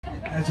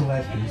That's all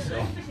Adkins. So.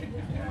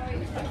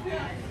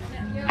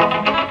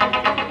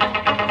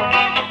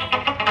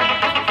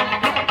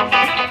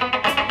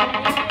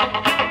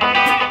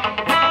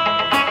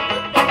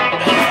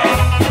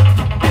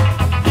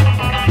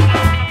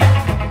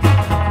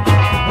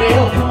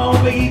 Well, come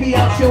on, baby,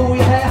 I'll show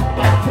you how.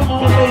 Come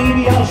on,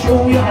 baby, I'll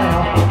show you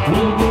how.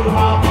 We'll do it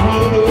hot,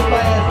 we'll do it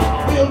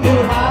fast. We'll do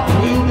it hot,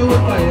 we'll do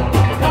it fast.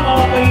 Come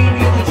on,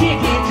 baby, it's a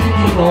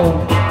chicken roll.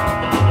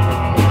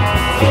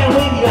 And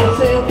wiggle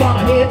yourself from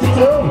head to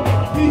toe.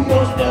 Do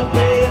your stuff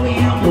wherever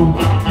you go.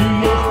 Do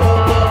your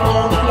stuff up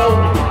on the floor.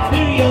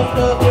 Do your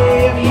stuff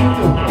wherever you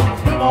go.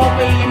 Come on,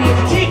 baby,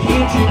 it's a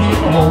chicken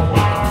roll.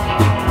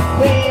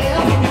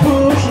 Well, if you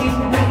push it,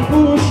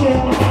 push it,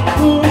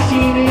 push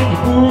it and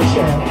push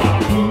it,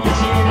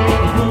 push it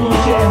and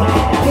push it,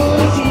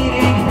 push it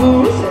and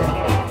push it,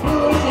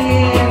 push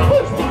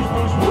it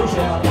and push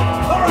out.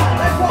 All right,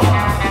 let's go.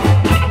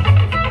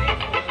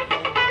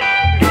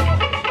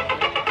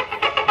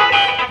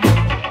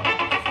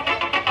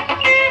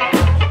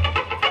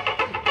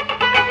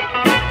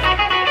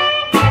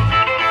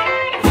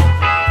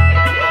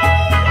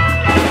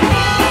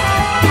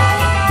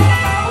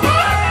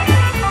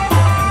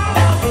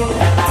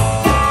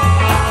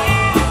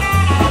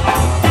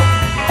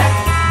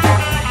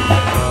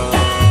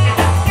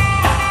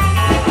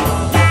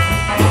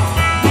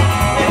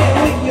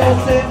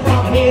 Yourself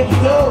from head to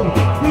toe.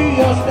 Do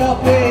your stuff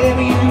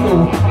wherever you go.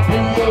 Do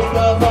your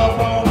stuff up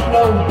on the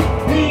floor.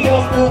 Do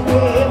your stuff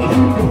wherever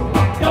you go.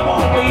 Come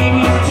on,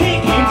 baby, it's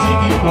chicken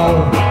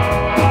roll.